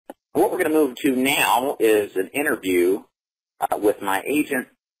going to move to now is an interview with my agent,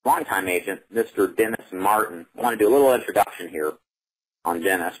 longtime agent, Mr. Dennis Martin. I want to do a little introduction here on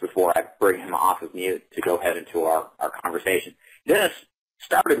Dennis before I bring him off of mute to go ahead into our conversation. Dennis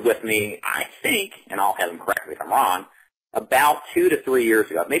started with me, I think, and I'll have him correct me if I'm wrong, about 2 to 3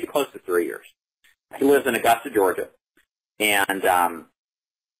 years ago, maybe close to 3 years. He lives in Augusta, Georgia. And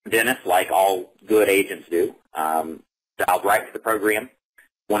Dennis, like all good agents do, dialed right to the program,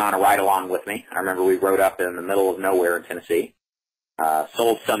 went on a ride-along with me. I remember we rode up in the middle of nowhere in Tennessee,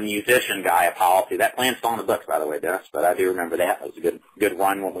 sold some musician guy a policy. That plan's still on the books, by the way, Dennis, but I do remember that. It was a good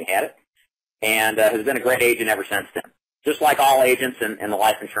run when we had it, and has been a great agent ever since then. Just like all agents in the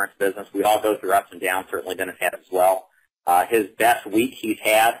life insurance business, we all go through ups and downs. Certainly Dennis had it as well. His best week he's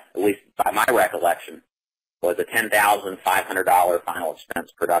had, at least by my recollection, was a $10,500 final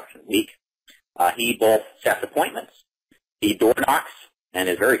expense production week. He both sets appointments, he door knocks, and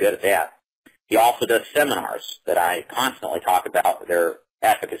is very good at that. He also does seminars that I constantly talk about their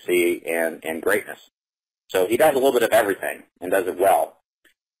efficacy and greatness. So he does a little bit of everything and does it well.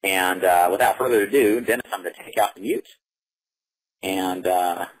 And without further ado, Dennis, I'm going to take you off the mute. And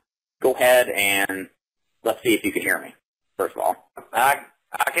go ahead and let's see if you can hear me, first of all. I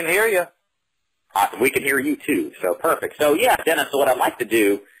can hear you. Awesome. We can hear you, too. So perfect. So, yeah, Dennis, so what I'd like to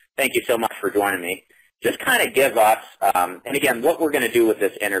do, thank you so much for joining me, just kind of give us, and again, what we're going to do with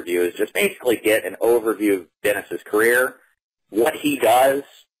this interview is just basically get an overview of Dennis's career, what he does,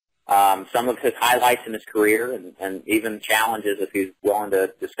 some of his highlights in his career, and even challenges if he's willing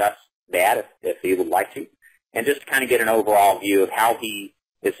to discuss that if he would like to, and just kind of get an overall view of how he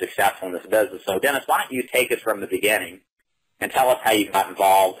is successful in this business. So, Dennis, why don't you take us from the beginning and tell us how you got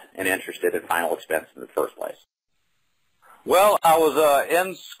involved and interested in final expense in the first place. Well, I was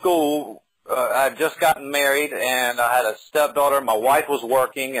in school. I had just gotten married, and I had a stepdaughter. My wife was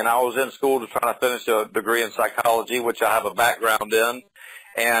working, and I was in school to try to finish a degree in psychology, which I have a background in.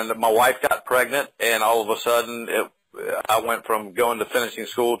 And my wife got pregnant, and all of a sudden I went from going to finishing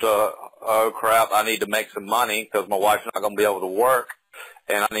school to, oh, crap, I need to make some money because my wife's not going to be able to work,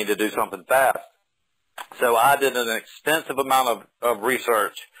 and I need to do something fast. So I did an extensive amount of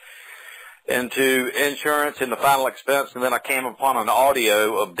research into insurance and the final expense, and then I came upon an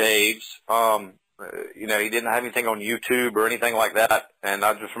audio of Dave's. You know, he didn't have anything on YouTube or anything like that, and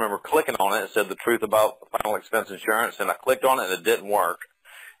I just remember clicking on it. It said the truth about final expense insurance, and I clicked on it, and it didn't work.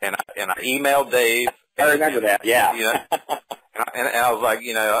 And I emailed Dave. I remember that, yeah. You know, and I was like,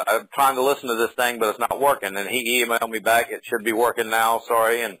 you know, I'm trying to listen to this thing, but it's not working. And he emailed me back, it should be working now,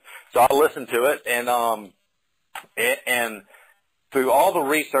 sorry. And so I listened to it, and through all the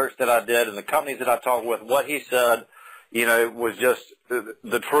research that I did and the companies that I talked with, what he said, you know, was just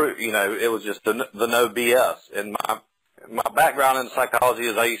the truth. You know, it was just the no BS. And my background in psychology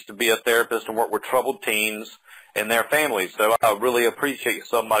is I used to be a therapist and work with troubled teens and their families. So I really appreciate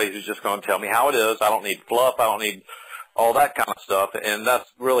somebody who's just going to tell me how it is. I don't need fluff. I don't need all that kind of stuff. And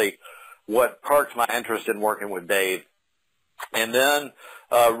that's really what perked my interest in working with Dave. And then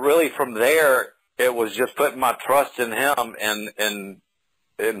really from there, it was just putting my trust in him and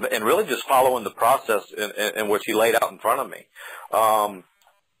really just following the process in which he laid out in front of me.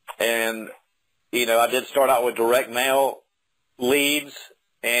 And, you know, I did start out with direct mail leads,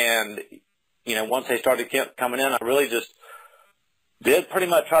 and, you know, once they started coming in, I really just did pretty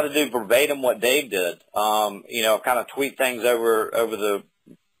much try to do verbatim what Dave did. You know, kind of tweak things over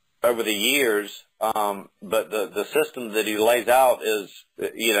the years, but the system that he lays out is,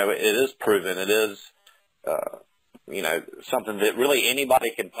 you know, it is proven. It is, you know, something that really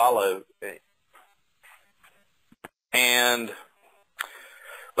anybody can follow. And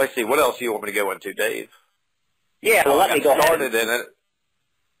let's see, what else do you want me to go into, Dave? Yeah, well, let me go ahead. In it.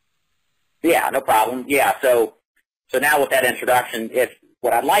 Yeah, no problem. Yeah, so now with that introduction,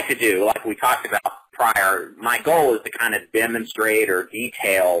 what I'd like to do, like we talked about prior, my goal is to kind of demonstrate or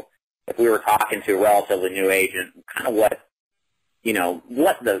detail, if we were talking to a relatively new agent, kind of what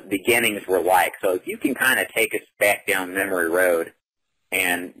the beginnings were like. So if you can kind of take us back down memory road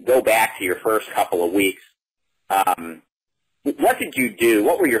and go back to your first couple of weeks, what did you do?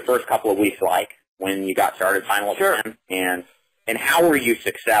 What were your first couple of weeks like when you got started final expense? Sure. And how were you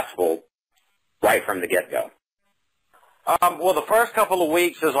successful right from the get-go? Well, the first couple of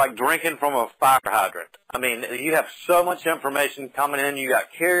weeks is like drinking from a fire hydrant. I mean, you have so much information coming in. You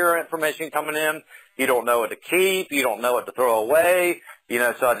got carrier information coming in. You don't know what to keep. You don't know what to throw away. You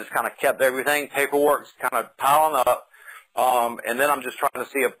know, so I just kind of kept everything. Paperwork's kind of piling up. And then I'm just trying to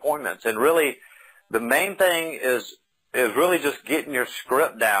see appointments. And really, the main thing is is really just getting your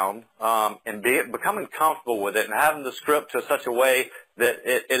script down and becoming comfortable with it and having the script to such a way that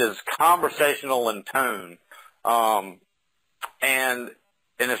it is conversational in tone. And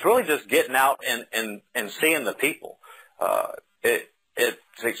it's really just getting out and seeing the people.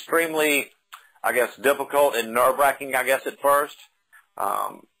 It's extremely, I guess, difficult and nerve-wracking, I guess, at first.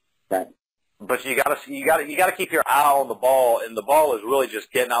 Right. But you gotta keep your eye on the ball, and the ball is really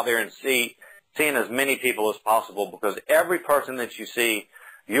just getting out there and seeing as many people as possible, because every person that you see,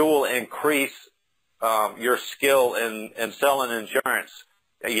 you will increase your skill in selling insurance,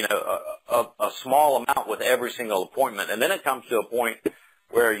 you know, a small amount with every single appointment. And then it comes to a point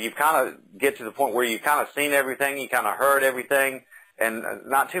where you kind of get to the point where you've kind of seen everything, you kind of heard everything, and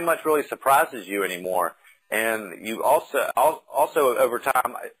not too much really surprises you anymore. And you also over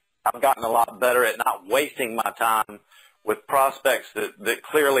time, I've gotten a lot better at not wasting my time with prospects that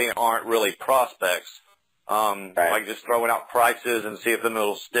clearly aren't really prospects. Right. Like just throwing out prices and see if them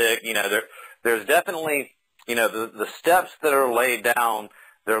will stick. You know, there's definitely, you know, the steps that are laid down,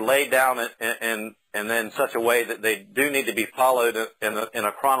 they're laid down in such a way that they do need to be followed in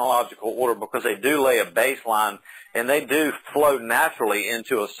a chronological order, because they do lay a baseline and they do flow naturally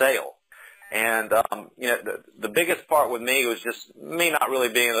into a sale. And, you know, the biggest part with me was just me not really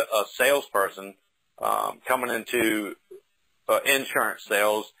being a salesperson, coming into insurance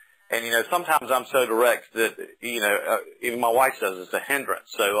sales. And, you know, sometimes I'm so direct that, you know, even my wife says it's a hindrance.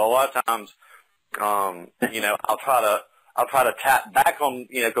 So a lot of times, you know, I'll try to tap back on,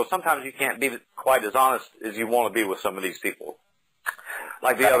 you know, because sometimes you can't be quite as honest as you want to be with some of these people.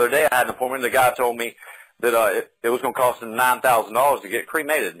 Like the other day, I had an appointment, and the guy told me that it was going to cost him $9,000 to get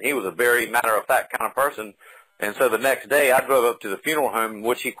cremated. And he was a very matter-of-fact kind of person. And so the next day, I drove up to the funeral home,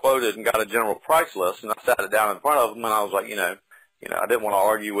 which he quoted, and got a general price list. And I sat it down in front of him, and I was like, you know, I didn't want to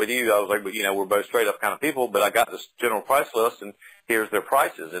argue with you. I was like, but, you know, we're both straight-up kind of people. But I got this general price list, and here's their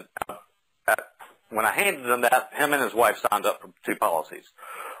prices. And when I handed them that, him and his wife signed up for 2 policies.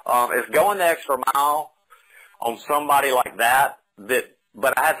 It's going the extra mile on somebody like that.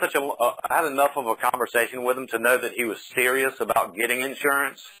 But I had enough of a conversation with him to know that he was serious about getting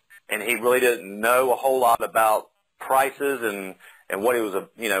insurance, and he really didn't know a whole lot about prices and what he was,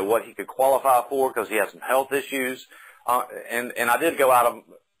 you know, what he could qualify for, because he had some health issues. And I did go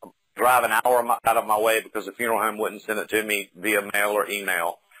drive an hour out of my way, because the funeral home wouldn't send it to me via mail or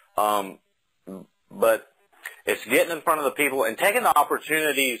email. But it's getting in front of the people and taking the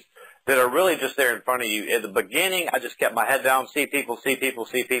opportunities that are really just there in front of you. At the beginning, I just kept my head down, see people.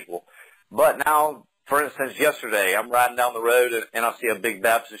 But now, for instance, yesterday, I'm riding down the road and I see a big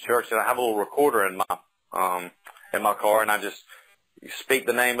Baptist church, and I have a little recorder in my car, and I just speak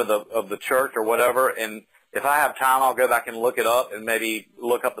the name of the church or whatever. And if I have time, I'll go back and look it up and maybe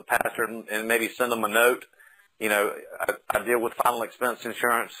look up the pastor and maybe send them a note. You know, I deal with final expense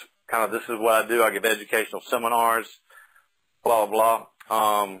insurance. Kind of, this is what I do. I give educational seminars, blah, blah,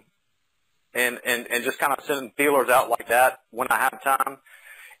 blah. And just kind of sending feelers out like that when I have time.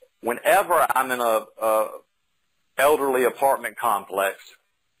 Whenever I'm in a elderly apartment complex,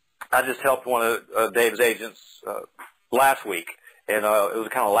 I just helped one of Dave's agents last week, and it was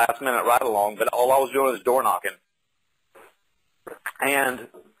kind of last minute ride along, but all I was doing was door knocking. And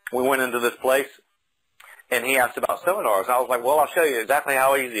we went into this place, and he asked about seminars. I was like, well, I'll show you exactly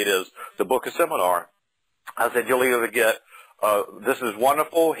how easy it is to book a seminar. I said, you'll either get this is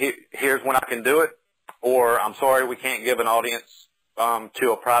wonderful, here's when I can do it, or I'm sorry, we can't give an audience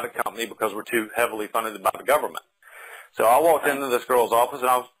to a private company because we're too heavily funded by the government. So I walked into this girl's office and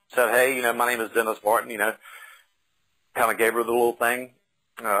I said, hey, you know, my name is Dennis Martin, you know, kind of gave her the little thing.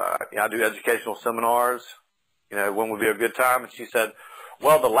 I do educational seminars, you know, when would be a good time? And she said,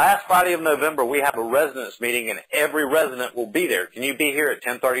 well, the last Friday of November, we have a residence meeting and every resident will be there. Can you be here at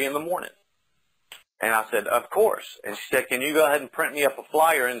 10:30 in the morning? And I said, of course. And she said, can you go ahead and print me up a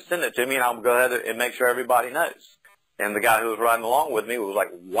flyer and send it to me, and I'll go ahead and make sure everybody knows. And the guy who was riding along with me was like,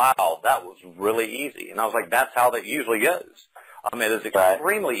 wow, that was really easy. And I was like, that's how that usually goes. I mean, it's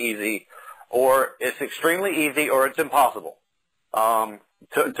extremely easy, or it's extremely easy, or it's impossible to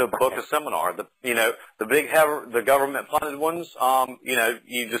book a seminar. The government funded ones, you know,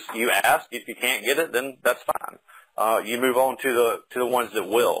 you ask. If you can't get it, then that's fine. You move on to the ones that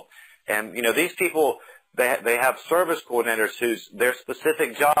will. And, you know, these people, they have service coordinators whose their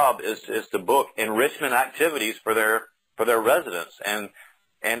specific job is to book enrichment activities for their residents. And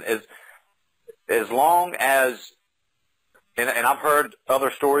as long as, and I've heard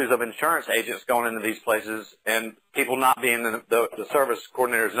other stories of insurance agents going into these places and people not being, the service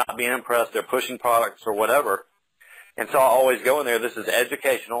coordinators not being impressed, they're pushing products or whatever. And so I always go in there. This is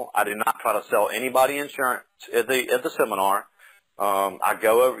educational. I do not try to sell anybody insurance at the seminar. I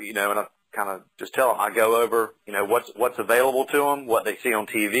go over, and I kind of just tell them, I go over, what's available to them, what they see on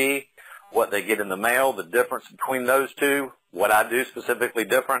TV, what they get in the mail, the difference between those two, what I do specifically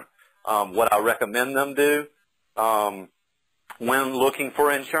different, what I recommend them do when looking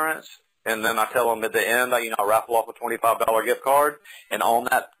for insurance. And then I tell them at the end, I raffle off a $25 gift card, and on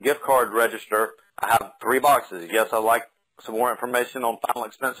that gift card register, I have 3 boxes. Yes, I like some more information on final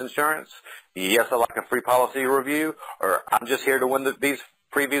expense insurance. Yes, I like a free policy review, or I'm just here to win these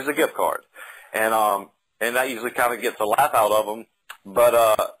free Visa gift cards. And that usually kind of gets a laugh out of them.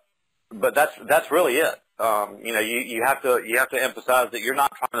 But that's really it. You have to emphasize that you're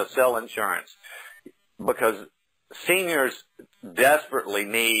not trying to sell insurance, because seniors desperately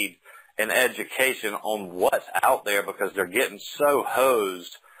need an education on what's out there, because they're getting so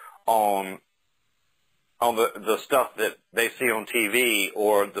hosed on the stuff that they see on TV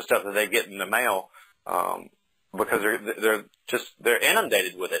or the stuff that they get in the mail, because they're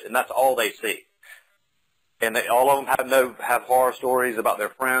inundated with it, and that's all they see. And all of them have horror stories about their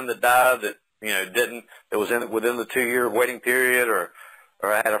friend that died that was within the 2-year waiting period, or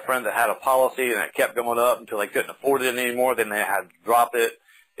I had a friend that had a policy and it kept going up until they couldn't afford it anymore. Then they had to drop it,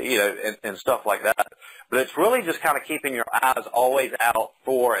 and stuff like that. But it's really just kind of keeping your eyes always out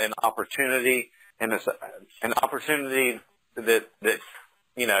for an opportunity, and it's an opportunity that that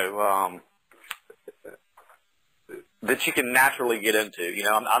you can naturally get into.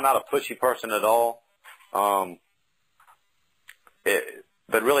 I'm not a pushy person at all. But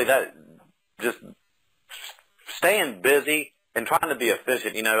really, that just staying busy and trying to be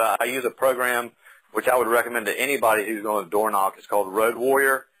efficient. I use a program which I would recommend to anybody who's going to door knock. It's called Road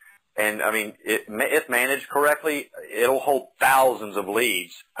Warrior, and if managed correctly, it'll hold thousands of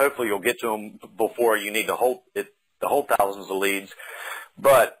leads. Hopefully, you'll get to them before you need to hold thousands of leads.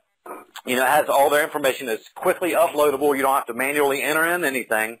 But it has all their information. It's quickly uploadable. You don't have to manually enter in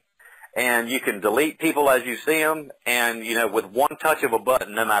anything. And you can delete people as you see them, and, with one touch of a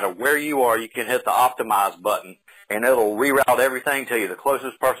button, no matter where you are, you can hit the optimize button, and it'll reroute everything to you, the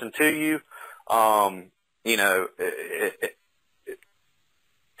closest person to you.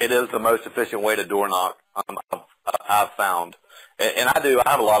 It is the most efficient way to door knock, I've found. And I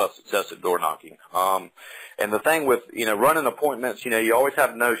have a lot of success at door knocking. And the thing with, running appointments, you always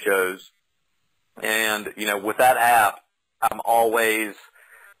have no-shows. And, with that app, I'm always...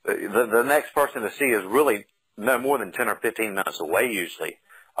 The next person to see is really no more than 10 or 15 minutes away usually.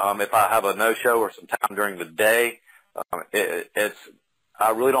 If I have a no-show or some time during the day, I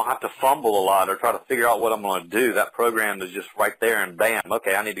really don't have to fumble a lot or try to figure out what I'm going to do. That program is just right there, and bam,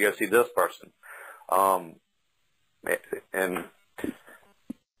 okay, I need to go see this person. And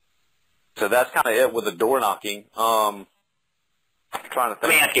so that's kind of it with the door knocking. Trying to think. Let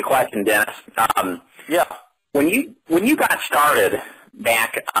me ask you a question, Dennis. Yeah. When you got started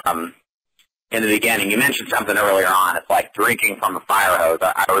back in the beginning, you mentioned something earlier on. It's like drinking from a fire hose.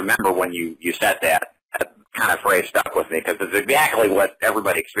 I remember when you said that. That kind of phrase stuck with me, because it's exactly what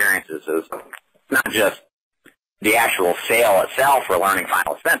everybody experiences. Is not just the actual sale itself for learning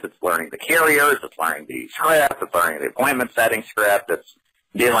final expense. It's learning the carriers. It's learning the script. It's learning the appointment setting script. It's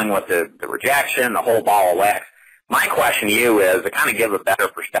dealing with the rejection, the whole ball of wax. My question to you is to kind of give a better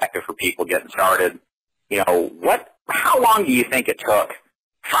perspective for people getting started. How long do you think it took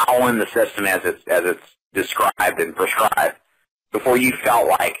following the system as it's described and prescribed before you felt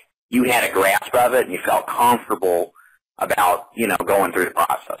like you had a grasp of it and you felt comfortable about, going through the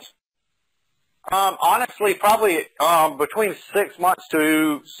process? Honestly, probably between 6 months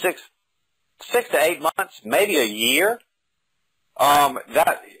to 6 to 8 months, maybe a year. After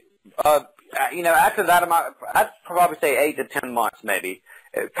that, I'd probably say 8 to 10 months, maybe.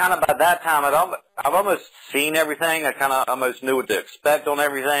 Kind of by that time, I've almost seen everything. I kind of almost knew what to expect on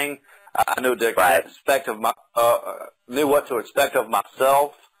everything. I knew what to expect of knew what to expect of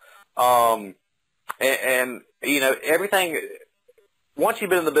myself. Everything. Once you've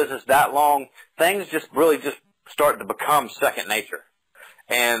been in the business that long, things just start to become second nature,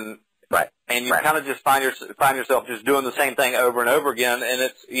 and you kind of just find yourself just doing the same thing over and over again, and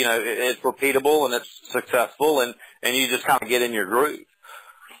it's repeatable and it's successful, and you just kind of get in your groove.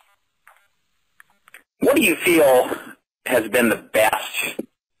 What do you feel has been the best,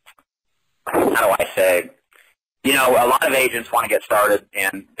 how do I say, a lot of agents want to get started,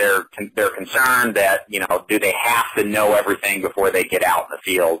 and they're concerned that, do they have to know everything before they get out in the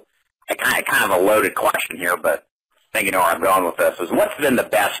field? Kind of a loaded question here, but I think you know where I'm going with this. Is what's been the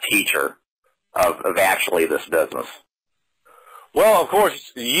best teacher of actually this business? Well, of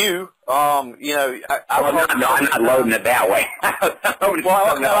course, you know, I'm not loading it that way.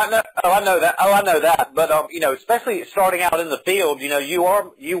 Well, no, I know that. Oh, I know that. But you know, especially starting out in the field, you know, you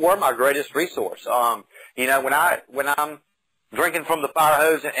were my greatest resource. You know, when I'm drinking from the fire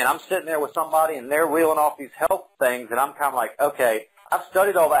hose and I'm sitting there with somebody and they're reeling off these health things, and I'm kind of like, okay, I've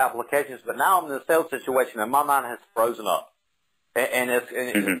studied all the applications, but now I'm in a sales situation and my mind has frozen up, and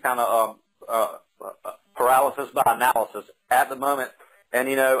it's kind of paralysis by analysis at the moment. And,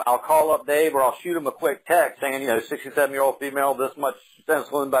 you know, I'll call up Dave or I'll shoot him a quick text saying, you know, 67-year-old female, this much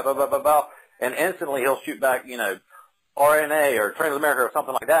insulin, blah, blah, blah, blah, blah. And instantly he'll shoot back, you know, RNA or Transamerica or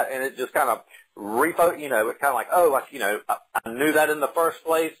something like that. And it just kind of you know, it's kind of like, oh, you know, I knew that in the first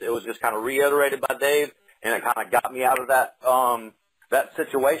place. It was just kind of reiterated by Dave, and it kind of got me out of that, that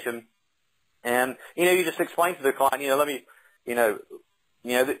situation. And, you know, you just explain to the client, you know,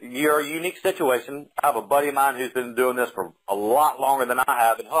 you're a unique situation. I have a buddy of mine who's been doing this for a lot longer than I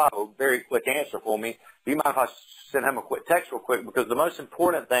have, and he'll have a very quick answer for me. Do you mind if I send him a quick text real quick? Because the most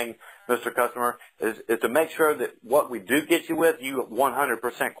important thing, Mr. Customer, is to make sure that what we do get you with, you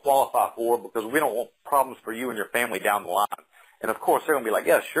 100% qualify for, because we don't want problems for you and your family down the line. And, of course, they're going to be like,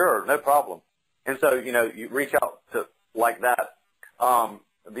 yeah, sure, no problem. And so, you know, you reach out to like that.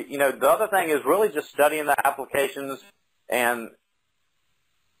 You know, the other thing is really just studying the applications and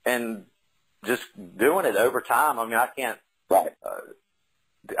just doing it over time. I mean, I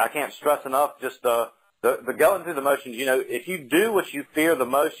can't stress enough just the going through the motions. You know, if you do what you fear the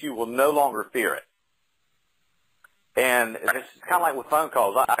most, you will no longer fear it. And it's kind of like with phone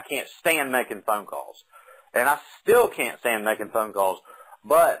calls. I can't stand making phone calls, and I still can't stand making phone calls.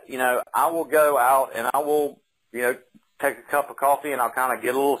 But, you know, I will go out and I will, you know, take a cup of coffee and I'll kind of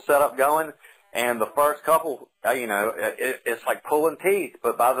get a little setup going. And the first couple, you know, it's like pulling teeth.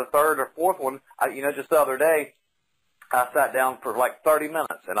 But by the third or fourth one, you know, just the other day, I sat down for like 30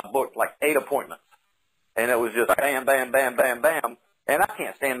 minutes and I booked like 8 appointments. And it was just bam, bam, bam, bam, bam. And I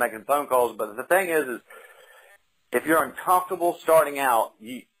can't stand making phone calls. But the thing is if you're uncomfortable starting out,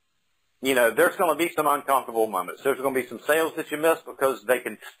 you know, there's going to be some uncomfortable moments. There's going to be some sales that you miss because they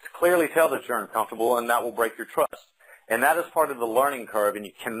can clearly tell that you're uncomfortable, and that will break your trust. And that is part of the learning curve, and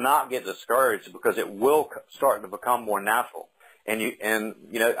you cannot get discouraged because it will start to become more natural. And you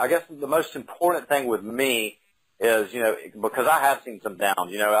know, I guess the most important thing with me is, you know, because I have seen some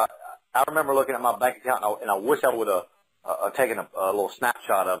downs. You know, I remember looking at my bank account, and I wish I would have taken a little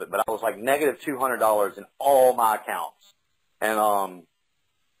snapshot of it, but I was like negative $200 in all my accounts. And,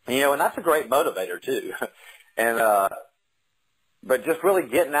 you know, and that's a great motivator too. And, but just really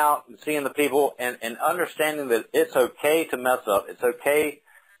getting out and seeing the people and understanding that it's okay to mess up. It's okay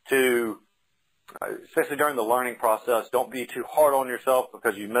to, especially during the learning process, don't be too hard on yourself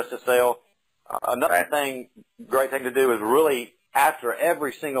because you missed a sale. Another great thing to do is really after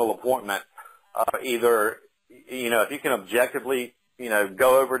every single appointment, either, you know, if you can objectively, you know,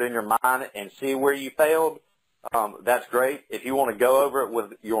 go over it in your mind and see where you failed, that's great. If you want to go over it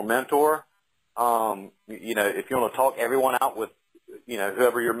with your mentor, you know, if you want to talk everyone out with, you know,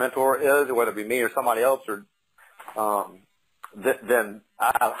 whoever your mentor is, whether it be me or somebody else, or then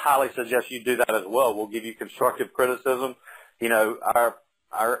I highly suggest you do that as well. We'll give you constructive criticism. You know,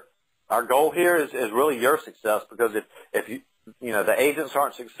 our goal here is really your success, because if you know, the agents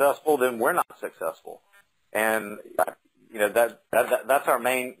aren't successful, then we're not successful. And you know, that's our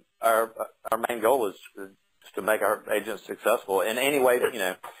main goal is to make our agents successful in any way that, you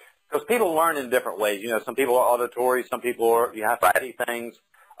know, because people learn in different ways. You know, some people are auditory, some people are, you have to see things.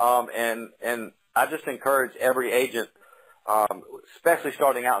 And I just encourage every agent, especially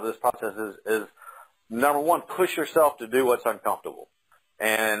starting out in this process, is number one, push yourself to do what's uncomfortable.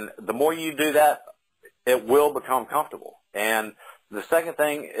 And the more you do that, it will become comfortable. And the second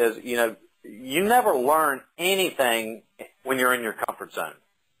thing is, you know, you never learn anything when you're in your comfort zone,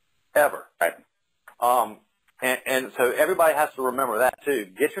 ever. Right. And so everybody has to remember that too.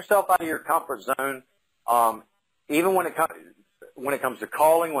 Get yourself out of your comfort zone, even when it comes to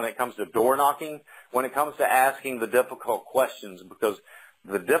calling, when it comes to door knocking, when it comes to asking the difficult questions, because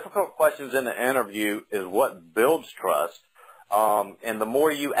the difficult questions in the interview is what builds trust. And the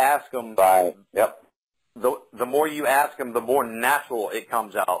more you ask them, the more you ask them, the more natural it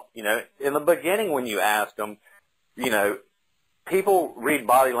comes out. You know, in the beginning when you ask them, you know, people read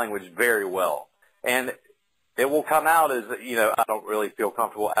body language very well, and it will come out as, you know, I don't really feel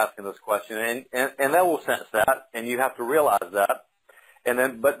comfortable asking this question, and they will sense that, and you have to realize that. And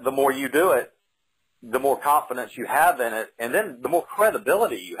then, but the more you do it, the more confidence you have in it, and then the more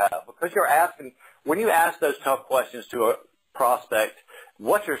credibility you have, because you're asking, when you ask those tough questions to a prospect,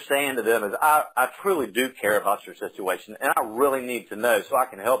 what you're saying to them is, I truly do care about your situation, and I really need to know so I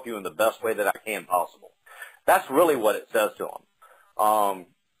can help you in the best way that I can possible. That's really what it says to them.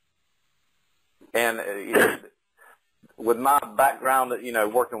 You know, with my background, you know,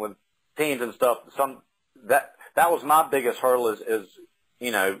 working with teams and stuff, that was my biggest hurdle is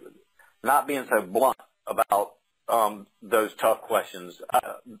you know, not being so blunt about those tough questions,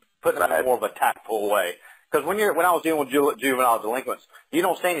 putting them in more of a tactful way. Because when I was dealing with juvenile delinquents, you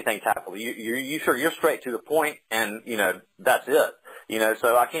don't say anything tactful. You're straight to the point, and you know that's it. You know,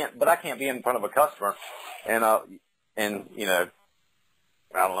 so I can't be in front of a customer, and you know,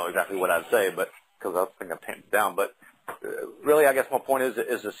 I don't know exactly what I'd say, but because I think I've tamped it down. But really, I guess my point is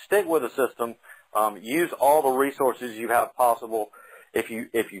to stick with the system, use all the resources you have possible. If you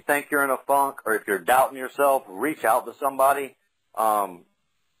think you're in a funk or if you're doubting yourself, reach out to somebody.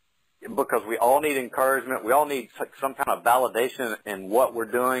 Because we all need encouragement. We all need some kind of validation in what we're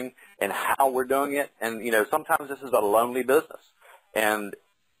doing and how we're doing it. And, you know, sometimes this is a lonely business. And,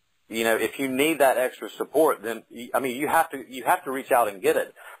 you know, if you need that extra support, then, I mean, you have to reach out and get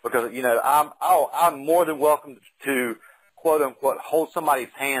it. Because, you know, I'm more than welcome to, quote unquote, hold somebody's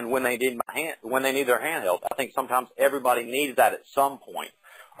hand when they need their hand held. I think sometimes everybody needs that at some point.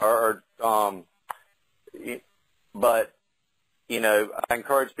 But, you know, I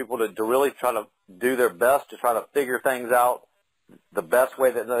encourage people to really try to do their best to try to figure things out the best way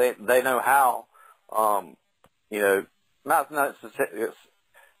that they know how. You know,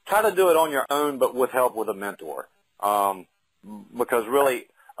 try to do it on your own, but with help with a mentor. Because really,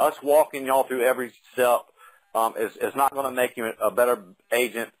 us walking y'all through every step is not going to make you a better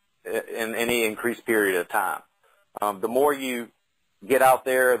agent in any increased period of time. The more you get out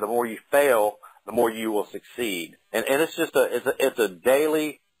there, the more you fail, the more you will succeed. And it's just it's a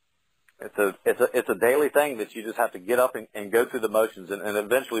daily thing that you just have to get up and go through the motions, and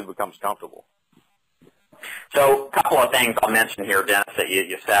eventually becomes comfortable. So a couple of things I'll mention here, Dennis, that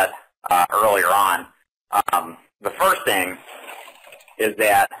you said earlier on. The first thing is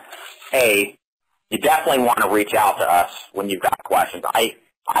that, A, you definitely want to reach out to us when you've got questions. I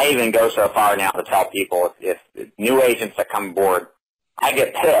even go so far now to tell people if new agents that come aboard, I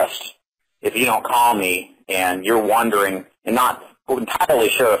get pissed if you don't call me and you're wondering and not entirely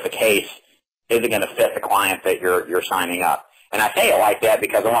sure if the case isn't going to fit the client that you're signing up. And I say it like that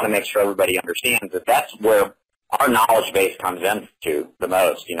because I want to make sure everybody understands that that's where our knowledge base comes into the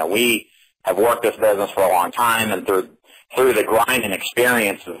most. You know, we have worked this business for a long time, and through the grind and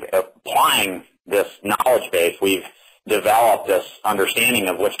experience of applying this knowledge base, we've developed this understanding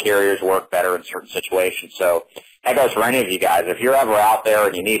of which carriers work better in certain situations. So that goes for any of you guys. If you're ever out there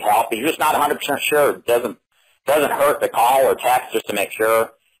and you need help, you're just not 100% sure, it doesn't hurt to call or text just to make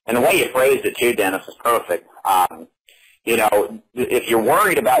sure. And the way you phrased it too, Dennis, is perfect. You know, if you're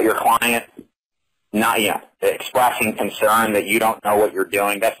worried about your client expressing concern that you don't know what you're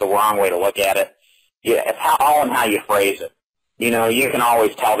doing, that's the wrong way to look at it. Yeah, it's all in how you phrase it. You know, you can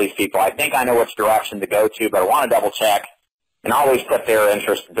always tell these people, I think I know which direction to go to, but I want to double check, and always put their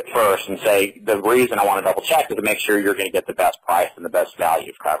interest first and say the reason I want to double check is to make sure you're going to get the best price and the best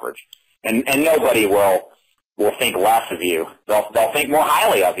value of coverage. And nobody will think less of you. They'll think more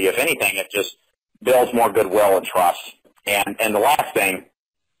highly of you. If anything, it just builds more goodwill and trust. And the last thing,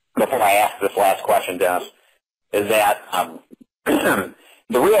 before I ask this last question, Dennis, is that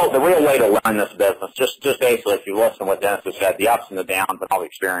the real way to learn this business, just basically if you listen to what Dennis has said, the ups and the downs and all the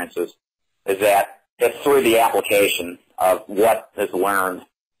experiences, is that it's through the application of what is learned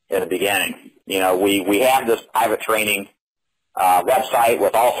in the beginning. You know, we have this private training website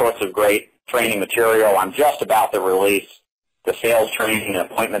with all sorts of great training material. I'm just about to release the sales training and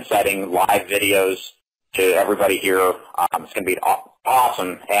appointment setting live videos to everybody here. It's going to be an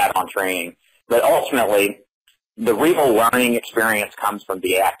awesome add-on training. But ultimately, the real learning experience comes from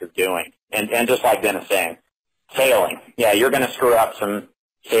the act of doing. And just like Dennis saying, failing. Yeah, you're going to screw up some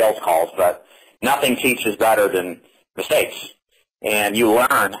sales calls, but nothing teaches better than mistakes. And you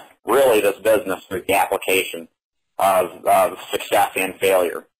learn, really, this business through the application of success and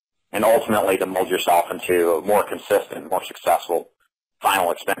failure, and ultimately to mold yourself into a more consistent, more successful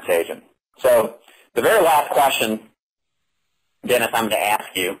final expense agent. So the very last question, Dennis, I'm going to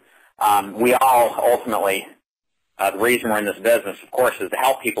ask you, we all ultimately, the reason we're in this business, of course, is to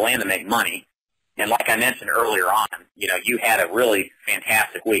help people and to make money. And like I mentioned earlier on, you know, you had a really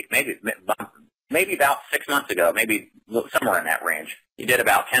fantastic week, maybe about 6 months ago, maybe somewhere in that range. You did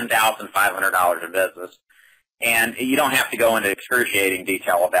about $10,500 in business. And you don't have to go into excruciating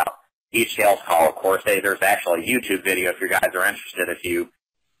detail about each sales call. Of course, there's actually a YouTube video if you guys are interested. If you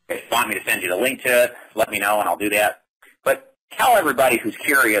want me to send you the link to it, let me know and I'll do that. But tell everybody who's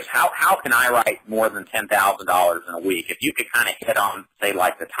curious, how can I write more than $10,000 in a week? If you could kind of hit on, say,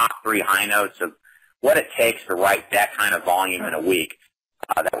 like the top 3 high notes of what it takes to write that kind of volume in a week,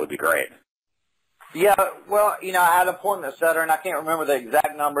 that would be great. Yeah, well, you know, I had an appointment setter, and I can't remember the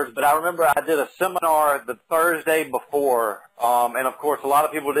exact numbers, but I remember I did a seminar the Thursday before, and, of course, a lot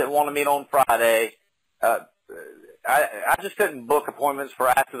of people didn't want to meet on Friday. I just couldn't book appointments for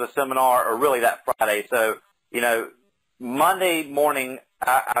after the seminar or really that Friday. So, you know, Monday morning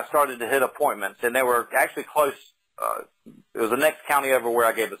I started to hit appointments, and they were actually close. It was the next county over where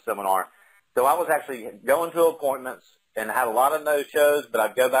I gave the seminar. So I was actually going to appointments and had a lot of no-shows, but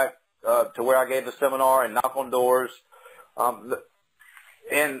I'd go back to where I gave the seminar and knock on doors.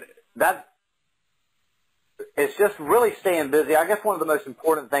 And that, it's just really staying busy. I guess one of the most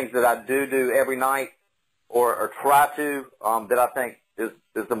important things that I do every night or try to, that I think is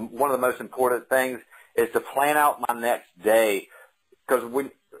one of the most important things is to plan out my next day. Because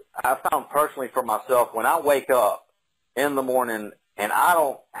I found personally for myself, when I wake up in the morning and I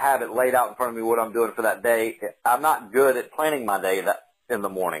don't have it laid out in front of me what I'm doing for that day, I'm not good at planning my day in the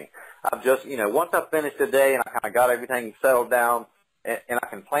morning. I've just, you know, once I've finished the day and I kind of got everything settled down and I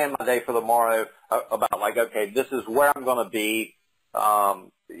can plan my day for tomorrow about like, okay, this is where I'm going to be,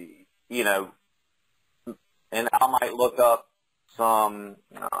 you know, and I might look up some,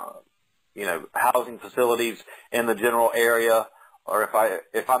 you know, housing facilities in the general area, or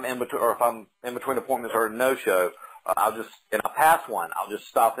if I'm in between appointments or a no-show, I'll pass one. I'll just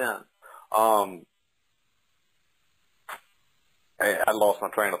stop in. I lost my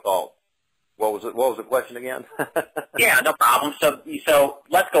train of thought. What was the question again? Yeah, no problem. So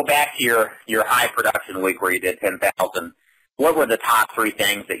let's go back to your high production week where you did 10,000. What were the top 3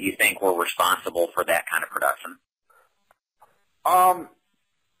 things that you think were responsible for that kind of production?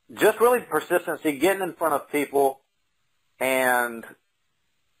 Just really persistency, getting in front of people, and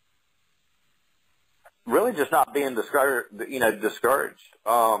really just not being discouraged.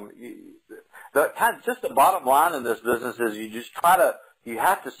 Just the bottom line in this business is you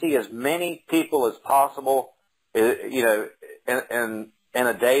have to see as many people as possible, you know, in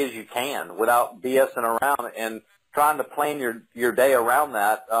a day as you can without BSing around, and trying to plan your day around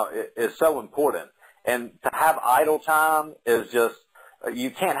that is so important. And to have idle time is just,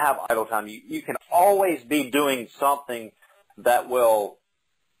 you can't have idle time. You can always be doing something that will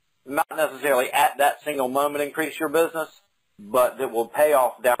not necessarily at that single moment increase your business, but that will pay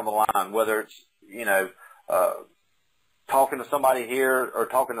off down the line, whether it's, you know, talking to somebody here or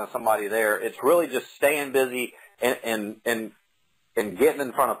talking to somebody there. It's really just staying busy and getting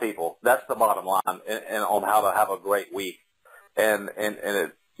in front of people. That's the bottom line and on how to have a great week. And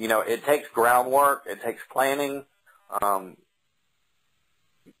it, you know, it takes groundwork. It takes planning.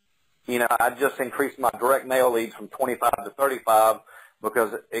 You know, I just increased my direct mail leads from 25 to 35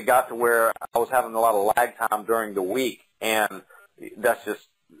 because it got to where I was having a lot of lag time during the week, and that's just,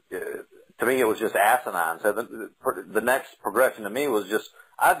 to me, it was just asinine. So the next progression to me was just,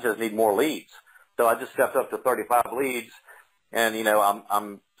 I just need more leads. So I just stepped up to 35 leads, and, you know,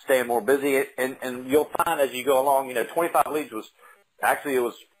 I'm staying more busy, and you'll find as you go along, you know, 25 leads was, actually it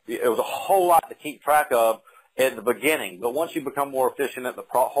was a whole lot to keep track of at the beginning, but once you become more efficient at the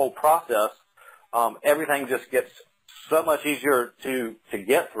whole process, everything just gets so much easier to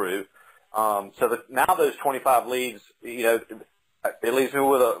get through. So that now those 25 leads, you know, it leaves me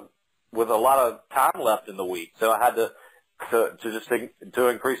with a lot of time left in the week. So I had to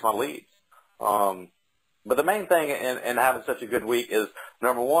increase my leads. But the main thing in having such a good week is,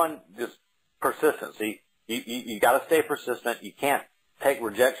 number one, just persistency. You got to stay persistent. You can't take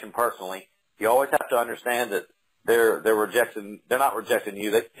rejection personally. You always have to understand that they're not rejecting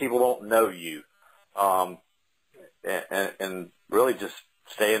you. That people don't know you, and really just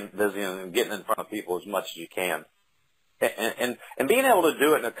staying busy and getting in front of people as much as you can, and being able to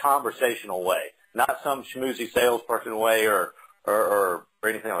do it in a conversational way, not some schmoozy salesperson way or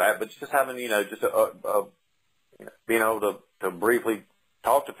anything like that, but just having, you know, just being able to briefly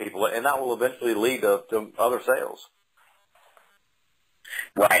talk to people, and that will eventually lead to other sales.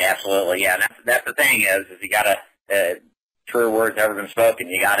 Right, absolutely, yeah. That's the thing is you got to, truer words ever been spoken,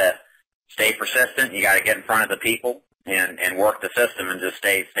 you got to stay persistent, you got to get in front of the people and work the system and just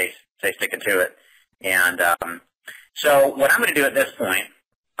stay sticking to it. And so what I'm going to do at this point,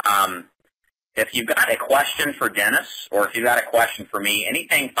 if you've got a question for Dennis or if you've got a question for me,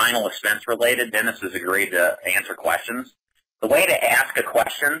 anything final expense related, Dennis has agreed to answer questions. The way to ask a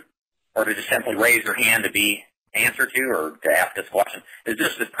question or to just simply raise your hand to be answer to or to ask this question is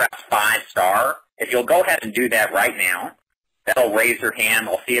just to press 5*. If you'll go ahead and do that right now, that'll raise your hand.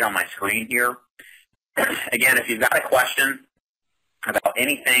 I'll see it on my screen here. Again, if you've got a question, about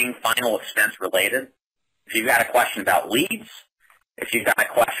anything final expense related. If you've got a question about leads, if you've got a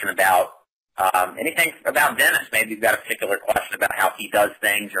question about anything about Dennis, maybe you've got a particular question about how he does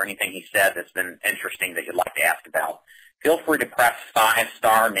things or anything he said that's been interesting that you'd like to ask about, feel free to press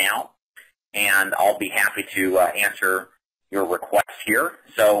 5-star now, and I'll be happy to answer your request here.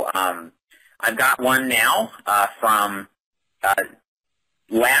 So I've got one now from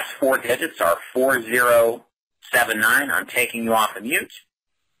last 4 digits are 4079. I'm taking you off of mute.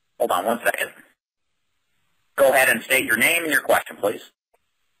 Hold on one second. Go ahead and state your name and your question, please.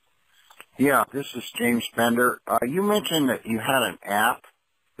 Yeah, this is James Bender. You mentioned that you had an app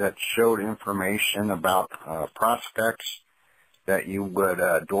that showed information about prospects that you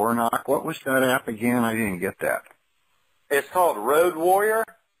would door knock. What was that app again? I didn't get that. It's called Road Warrior.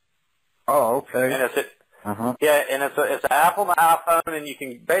 Oh, okay. And it's yeah, and it's an app on the iPhone, and you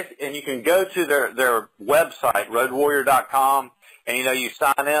can go to their website, roadwarrior.com, and you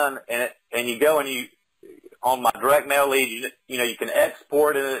sign in, and you go and you on my direct mail lead, you can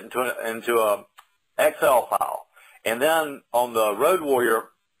export it into a Excel file, and then on the Road Warrior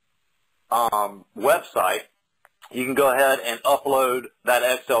website, you can go ahead and upload that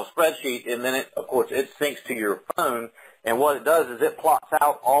Excel spreadsheet, and then of course it syncs to your phone. And what it does is it plots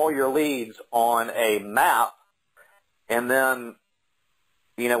out all your leads on a map, and then,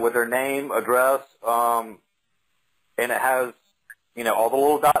 with their name, address, and it has, all the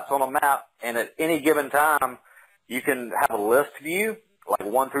little dots on a map. And at any given time, you can have a list view, like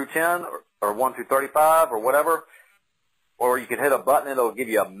 1 through 10 or 1 through 35 or whatever. Or you can hit a button, and it'll give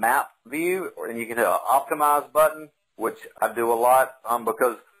you a map view, and you can hit an optimize button, which I do a lot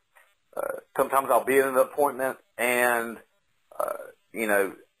because sometimes I'll be in an appointment and,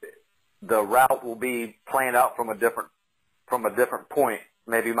 the route will be planned out from a different point,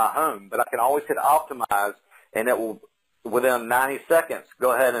 maybe my home. But I can always hit optimize, and it will, within 90 seconds,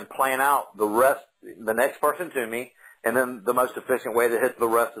 go ahead and plan out the next person to me, and then the most efficient way to hit the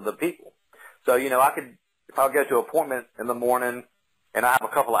rest of the people. So, if I'll go to an appointment in the morning and I have a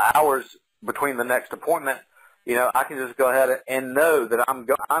couple of hours between the next appointment, I can just go ahead and know that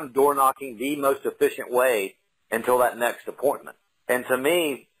I'm door knocking the most efficient way until that next appointment. And to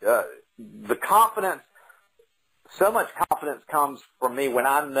me, the confidence, so much confidence comes from me when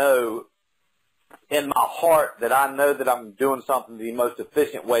I know in my heart that I know that I'm doing something the most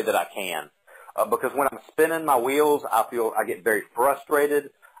efficient way that I can. Because when I'm spinning my wheels, I get very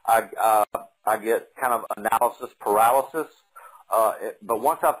frustrated. I get kind of analysis paralysis. But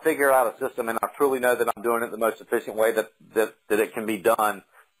once I figure out a system and I truly know that I'm doing it the most efficient way that it can be done,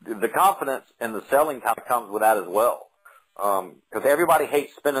 the confidence and the selling kind of comes with that as well. Because everybody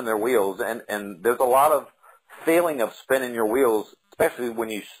hates spinning their wheels, and there's a lot of feeling of spinning your wheels, especially when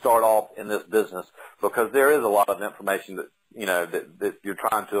you start off in this business, because there is a lot of information that that you're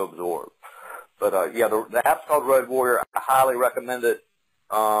trying to absorb. But yeah, the app's called Road Warrior. I highly recommend it.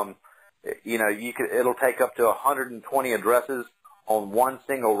 It'll take up to 120 addresses on one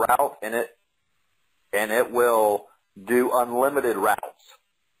single route, and it will do unlimited routes.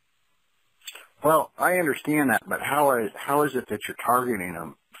 Well, I understand that, but how is it that you're targeting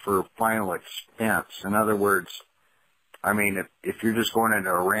them for final expense? In other words, I mean, if you're just going into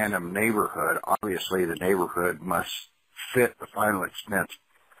a random neighborhood, obviously the neighborhood must fit the final expense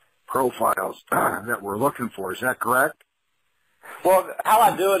profiles that we're looking for. Is that correct? Well, how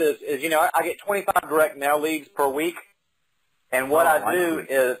I do it is I get 25 direct mail leads per week, and what I do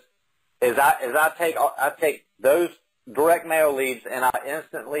is I take those direct mail leads, and I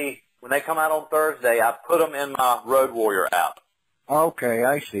instantly, when they come out on Thursday, I put them in my Road Warrior app. Okay,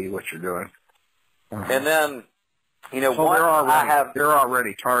 I see what you're doing. And then, so they're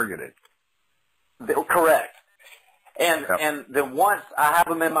already targeted. Correct. And then once I have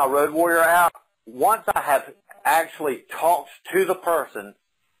them in my Road Warrior app, once I have actually talked to the person,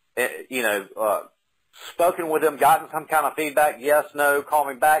 spoken with them, gotten some kind of feedback, yes, no, call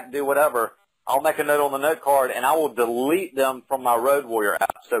me back, do whatever, I'll make a note on the note card, and I will delete them from my Road Warrior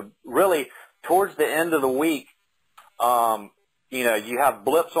app. So really, towards the end of the week, you have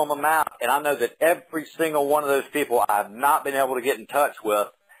blips on the map, and I know that every single one of those people I have not been able to get in touch with,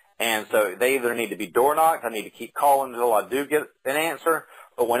 and so they either need to be door knocked, I need to keep calling until I do get an answer,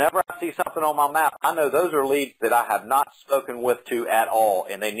 but whenever I see something on my map, I know those are leads that I have not spoken with to at all,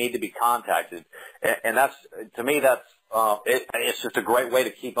 and they need to be contacted. And that's, to me, it's just a great way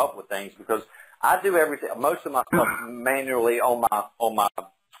to keep up with things, because I do everything, most of my stuff manually on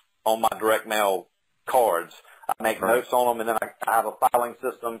my direct mail cards. I make notes on them, and then I have a filing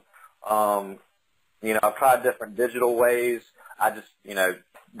system. I've tried different digital ways. I just,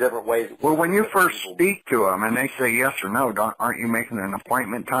 different ways. Well, when you first speak to them and they say yes or no, aren't you making an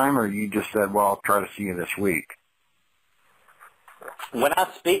appointment time, or you just said, well, I'll try to see you this week? When I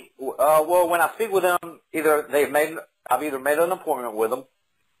speak, when I speak with them, I've either made an appointment with them,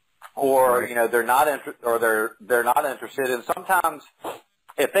 or Right. they're not they're not interested. And sometimes,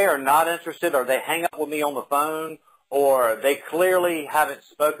 if they are not interested, or they hang up with me on the phone, or they clearly haven't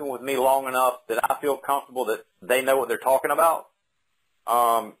spoken with me long enough that I feel comfortable that they know what they're talking about,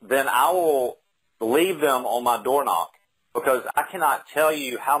 then I will leave them on my door knock, because I cannot tell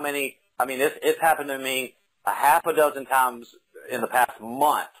you how many. I mean, it's happened to me a half a dozen times in the past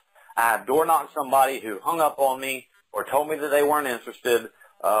month. I have door knocked somebody who hung up on me or told me that they weren't interested,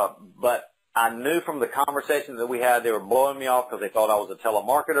 but I knew from the conversation that we had they were blowing me off because they thought I was a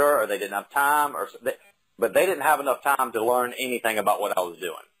telemarketer, or they didn't have time, but they didn't have enough time to learn anything about what I was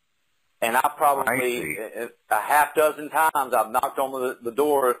doing. And I probably a half dozen times I've knocked on the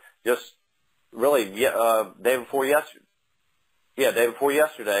door just really day before yesterday,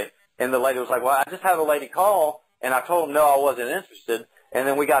 and the lady was like, well, I just had a lady call, and I told them no, I wasn't interested, and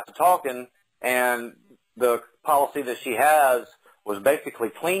then we got to talking, and the policy that she has was basically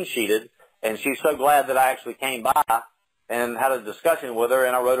clean sheeted, and she's so glad that I actually came by and had a discussion with her,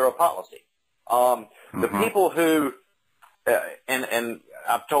 and I wrote her a policy. The people who, and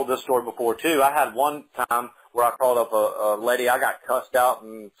I've told this story before too, I had one time where I called up a lady, I got cussed out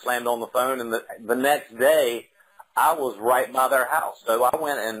and slammed on the phone, and the next day I was right by their house. So I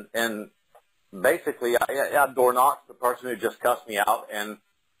went and basically I door knocked the person who just cussed me out, and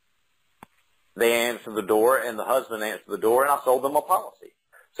they answered the door, and the husband answered the door, and I sold them a policy.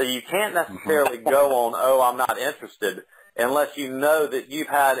 So you can't necessarily go on, oh, I'm not interested, unless you know that you've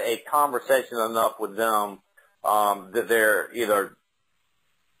had a conversation enough with them that they're either,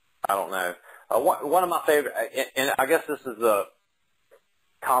 I don't know. One of my favorite, and I guess this is the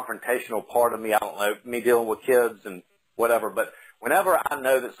confrontational part of me, I don't know, me dealing with kids and whatever, but whenever I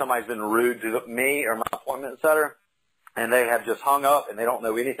know that somebody's been rude to me or my appointment setter, and they have just hung up and they don't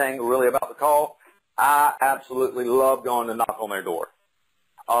know anything really about the call, I absolutely love going to knock on their door.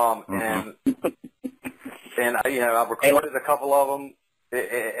 And I've recorded a couple of them,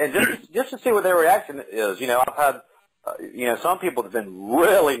 and just to see what their reaction is. I've had, some people have been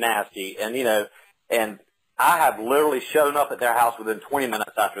really nasty, and and I have literally shown up at their house within 20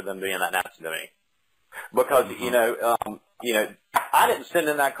 minutes after them being that nasty to me, because I didn't send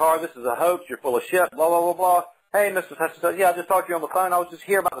in that car. This is a hoax. You're full of shit. Blah blah blah blah. Hey, Mr. Such and such. Yeah, I just talked to you on the phone. I was just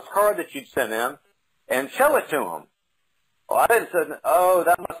here about this card that you'd sent in, and show it to them. Well, I didn't say, oh,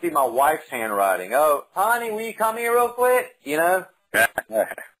 that must be my wife's handwriting. Oh, honey, will you come here real quick? Yeah. I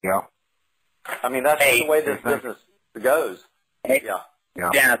mean, that's the way this business goes. Hey,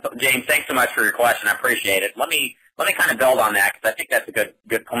 Yeah. James, thanks so much for your question. I appreciate it. Let me kind of build on that, because I think that's a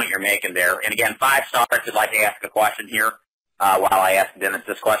good point you're making there. And again, 5 stars if you'd like to ask a question here. While I ask Dennis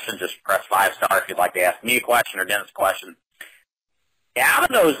this question, just press 5 stars if you'd like to ask me a question or Dennis a question. Out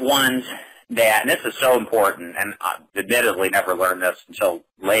of those ones that, and this is so important, and I admittedly never learned this until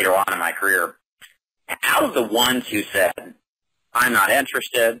later on in my career, out of the ones who said, I'm not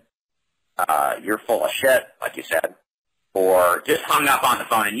interested, you're full of shit, like you said, or just hung up on the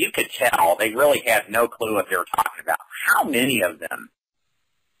phone, and you could tell they really had no clue what they were talking about, how many of them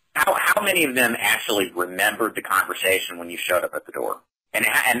actually remembered the conversation when you showed up at the door? And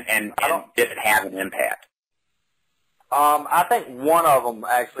did it have an impact? I think one of them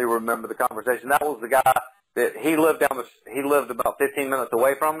actually remembered the conversation. That was the guy that he lived about 15 minutes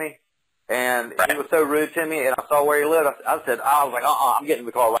away from me, and he was so rude to me, and I saw where he lived. I was like, I'm getting in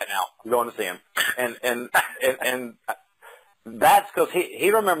the car right now. I'm going to see him. And that's because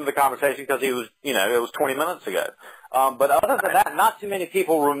he remembered the conversation, because it was 20 minutes ago. But other than that, not too many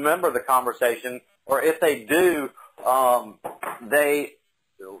people remember the conversation, or if they do,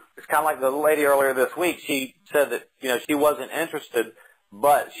 it's kind of like the lady earlier this week. She said that, she wasn't interested,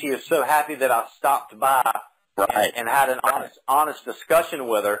 but she is so happy that I stopped by and had an honest discussion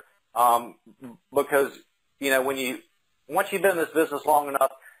with her, because, once you've been in this business long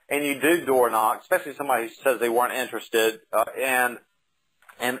enough and you do door knock, especially somebody who says they weren't interested, and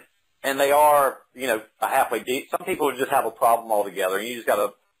they are, halfway deep. Some people just have a problem altogether, and you just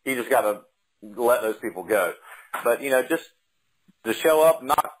gotta let those people go. But, just to show up,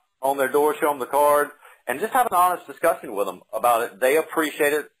 knock on their door, show them the card, and just have an honest discussion with them about it. They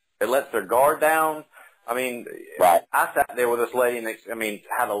appreciate it. It lets their guard down. I mean, I sat there with this lady and,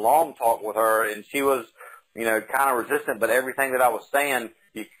 had a long talk with her, and she was, kind of resistant, but everything that I was saying,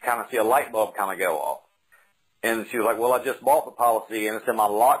 you could kind of see a light bulb kind of go off. And she was like, well, I just bought the policy, and it's in my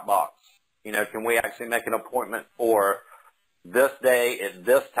lockbox. Can we actually make an appointment for this day at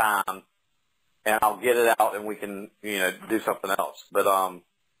this time, and I'll get it out, and we can, do something else. But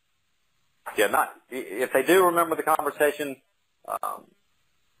if they do remember the conversation,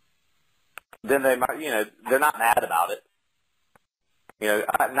 then they might, they're not mad about it.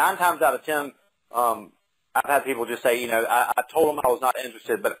 9 times out of 10, I've had people just say, I told them I was not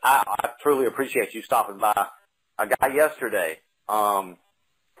interested, but I truly appreciate you stopping by. A guy yesterday,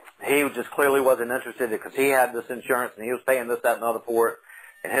 he just clearly wasn't interested because he had this insurance and he was paying this, that, and other for it,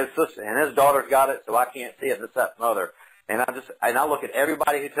 and his sister and his daughter's got it, so I can't see it, this, that, and other. And I look at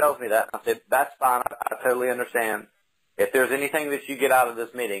everybody who tells me that, and I said, that's fine. I totally understand. If there's anything that you get out of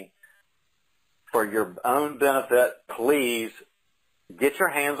this meeting for your own benefit, please get your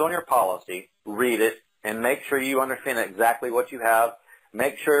hands on your policy, read it, and make sure you understand exactly what you have.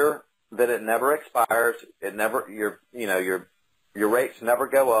 Make sure that it never expires. It never, your rates never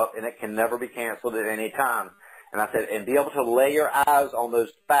go up, and it can never be canceled at any time. And I said, and be able to lay your eyes on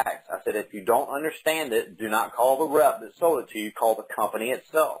those facts. I said, if you don't understand it, do not call the rep that sold it to you. Call the company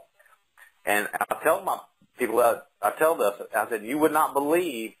itself. And I tell my people, I tell this, I said, you would not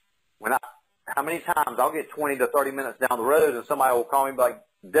believe how many times I'll get 20 to 30 minutes down the road and somebody will call me and be like,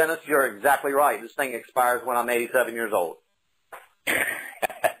 Dennis, you're exactly right. This thing expires when I'm 87 years old.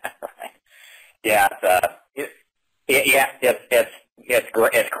 Yeah,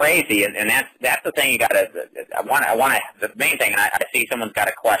 it's crazy, and that's the thing you got to. I want to. The main thing, and I see someone's got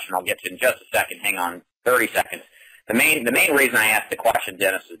a question. I'll get to in just a second. Hang on, 30 seconds. The main reason I asked the question,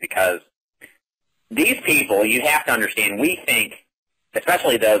 Dennis, is because these people, you have to understand. We think,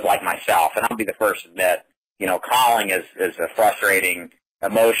 especially those like myself, and I'll be the first to admit, calling is a frustrating,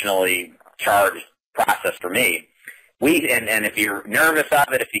 emotionally charged process for me. And if you're nervous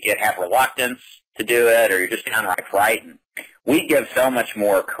of it, if you have reluctance to do it, or you're just downright frightened, we give so much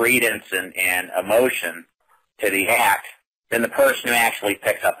more credence and emotion to the act than the person who actually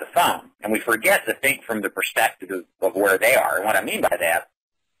picks up the phone. And we forget to think from the perspective of where they are. And what I mean by that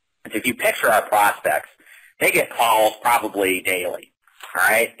is if you picture our prospects, they get calls probably daily, all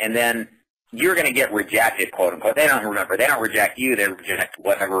right? And then you're going to get rejected, quote unquote. They don't reject you. They reject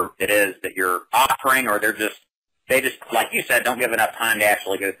whatever it is that you're offering, or they just, like you said, don't give enough time to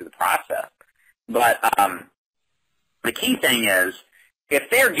actually go through the process. But the key thing is, if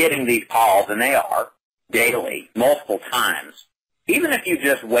they're getting these calls, and they are, daily, multiple times, even if you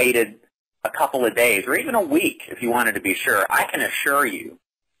just waited a couple of days or even a week if you wanted to be sure, I can assure you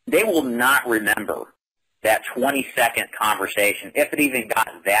they will not remember that 20-second conversation if it even got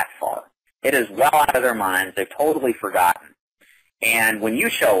that far. It is well out of their minds. They've totally forgotten. And when you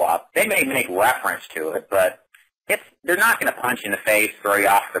show up, they may make reference to it, but they're not going to punch you in the face very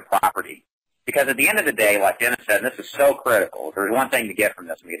off the property. Because at the end of the day, like Dennis said, and this is so critical, if there's one thing to get from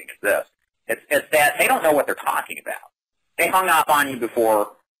this meeting, it's this. It's that they don't know what they're talking about. They hung up on you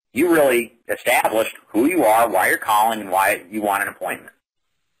before you really established who you are, why you're calling, and why you want an appointment.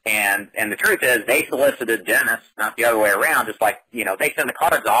 And the truth is, they solicited Dennis, not the other way around, just like, they send the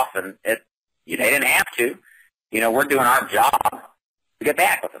cards off, and they didn't have to. We're doing our job to get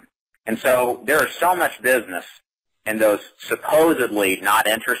back with them. And so there is so much business in those supposedly not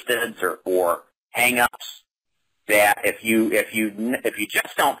interested or hang-ups that if you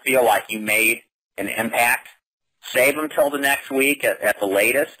just don't feel like you made an impact, save them till the next week at the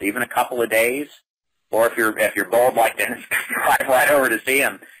latest, even a couple of days. Or if you're bold like Dennis, drive right over to see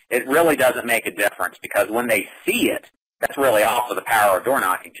him. It really doesn't make a difference, because when they see it, that's really also the power of door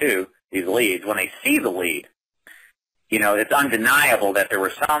knocking too, these leads. When they see the lead, it's undeniable that there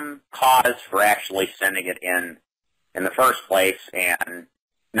was some cause for actually sending it in the first place, and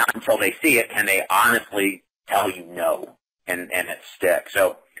not until they see it can they honestly tell you no, and it sticks.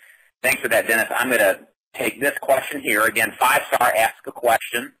 So thanks for that, Dennis. I'm going to take this question here. Again, 5-star, ask a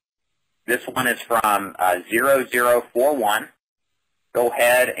question. This one is from 0041. Go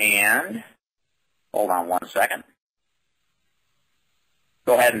ahead and, hold on one second.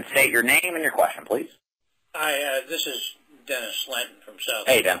 Go ahead and state your name and your question, please. Hi, this is Dennis Slanton from South.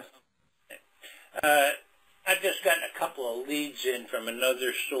 Hey, Dennis. I've just gotten a couple of leads in from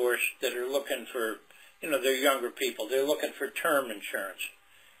another source that are looking for, they're younger people. They're looking for term insurance.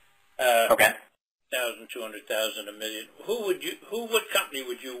 Okay. 1,000, 200,000, $1 million. What company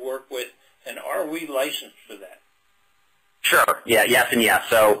would you work with, and are we licensed for that? Sure. Yeah. Yes, and yes.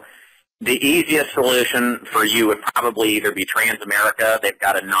 So the easiest solution for you would probably either be Transamerica. They've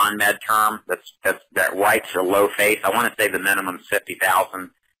got a non-med term that writes a low face. I want to say the minimum is $50,000.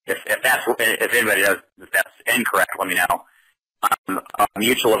 If anybody does, if that's incorrect, let me know.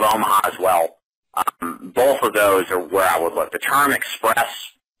 Mutual of Omaha as well. Both of those are where I would look. The Term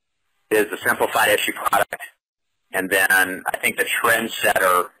Express is the simplified issue product. And then I think the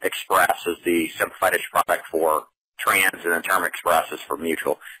Trendsetter Express is the simplified edge product for trans, and then Term Express is for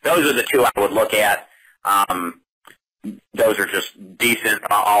mutual. Those are the two I would look at. Those are just decent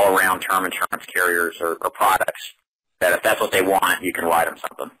all-around term insurance carriers or products that if that's what they want, you can write them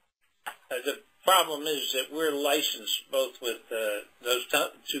something. The problem is that we're licensed both with those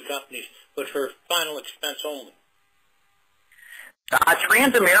two companies, but for final expense only.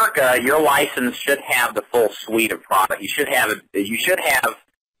 Transamerica, your license should have the full suite of products. You should have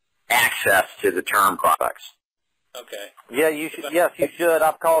access to the term products. Okay. Yeah, you should. Yes, you should.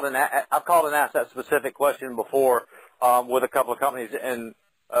 I've called and asked that specific question before with a couple of companies, and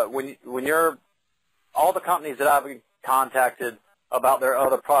when you're all the companies that I've contacted about their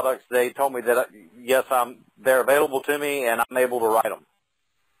other products, they told me that yes, they're available to me and I'm able to write them.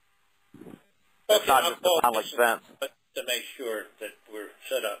 Okay, it's not just the final expense. To make sure that we're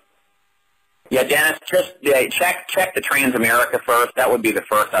set up. Yeah, Dennis, just check the Transamerica first. That would be the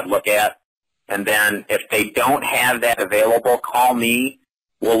first I'd look at. And then if they don't have that available, call me.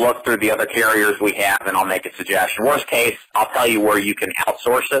 We'll look through the other carriers we have, and I'll make a suggestion. Worst case, I'll tell you where you can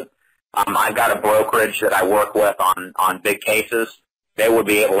outsource it. I've got a brokerage that I work with on big cases. They would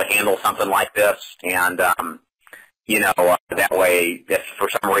be able to handle something like this. And, that way, if for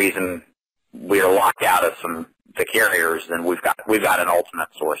some reason we are locked out of the carriers, then we've got an ultimate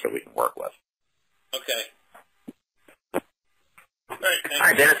source that we can work with. Okay. All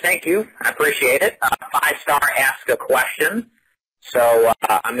right, Dennis, thank you. I appreciate it. 5-star ask a question. So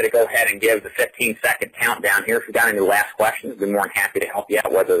I'm going to go ahead and give the 15-second countdown here. If you've got any last questions, I'd be more than happy to help you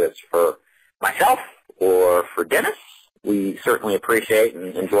out, whether it's for myself or for Dennis. We certainly appreciate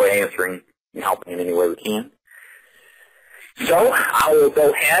and enjoy answering and helping in any way we can. So I will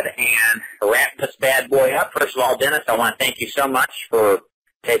go ahead and wrap this bad boy up. First of all, Dennis, I want to thank you so much for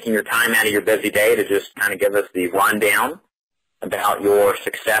taking your time out of your busy day to just kind of give us the rundown about your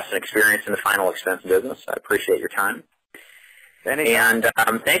success and experience in the final expense business. I appreciate your time. Anytime.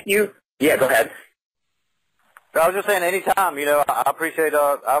 And thank you. Yeah, go ahead. I was just saying, anytime. I appreciate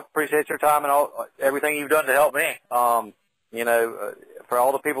your time and everything you've done to help me. For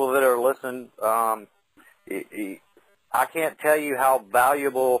all the people that are listening, I can't tell you how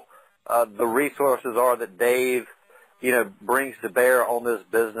valuable the resources are that Dave, brings to bear on this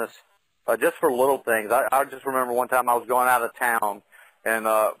business, just for little things. I just remember one time I was going out of town and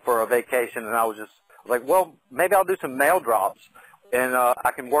for a vacation, and I was like, well, maybe I'll do some mail drops, and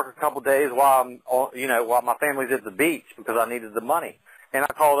I can work a couple days while while my family's at the beach because I needed the money. And I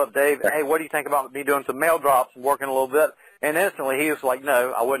called up Dave, hey, what do you think about me doing some mail drops and working a little bit? And instantly he was like,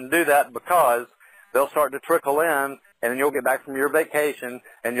 no, I wouldn't do that because they'll start to trickle in, and then you'll get back from your vacation,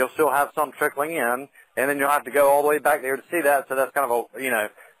 and you'll still have some trickling in, and then you'll have to go all the way back there to see that. So that's kind of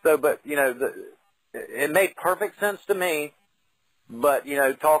it made perfect sense to me. But,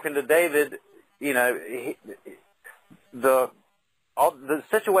 talking to David, the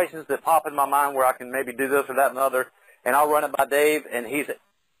situations that pop in my mind where I can maybe do this or that and the other, and I'll run it by Dave, and he's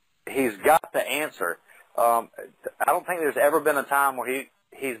got the answer. I don't think there's ever been a time where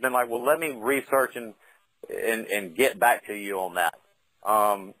he's been like, well, let me research and get back to you on that.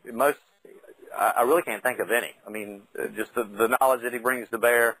 I really can't think of any. I mean, just the knowledge that he brings to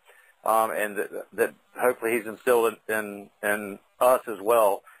bear, and that hopefully he's instilled in us as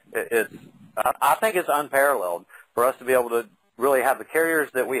well. I think it's unparalleled for us to be able to really have the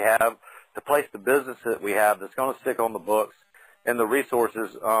carriers that we have, to place the business that we have that's going to stick on the books, and the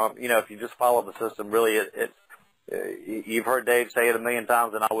resources. If you just follow the system, really, you've heard Dave say it a million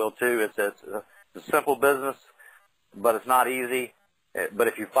times, and I will too. It's a simple business, but it's not easy. But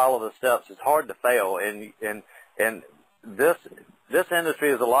if you follow the steps, it's hard to fail. And this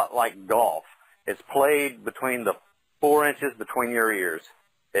industry is a lot like golf. It's played between the 4 inches between your ears.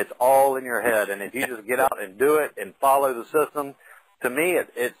 It's all in your head. And if you just get out and do it and follow the system, to me,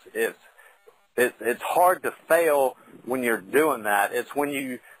 it's hard to fail when you're doing that. It's when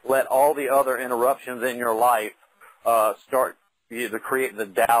you let all the other interruptions in your life start to create the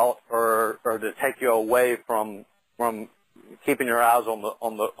doubt or to take you away from keeping your eyes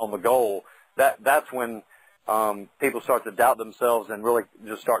on the goal. That's when people start to doubt themselves and really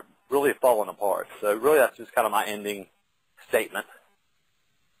just start really falling apart. So really, that's just kind of my ending statement.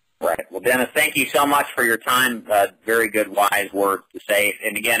 Right. Well, Dennis, thank you so much for your time. Very good, wise words to say.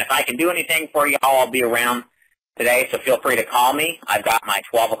 And again, if I can do anything for you all, I'll be around today, so feel free to call me. I've got my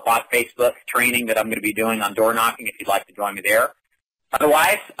 12 o'clock Facebook training that I'm going to be doing on door knocking if you'd like to join me there.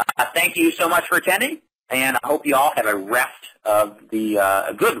 Otherwise, thank you so much for attending, and I hope you all have a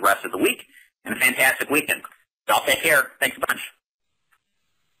good rest of the week and a fantastic weekend. So I'll take care. Thanks a bunch.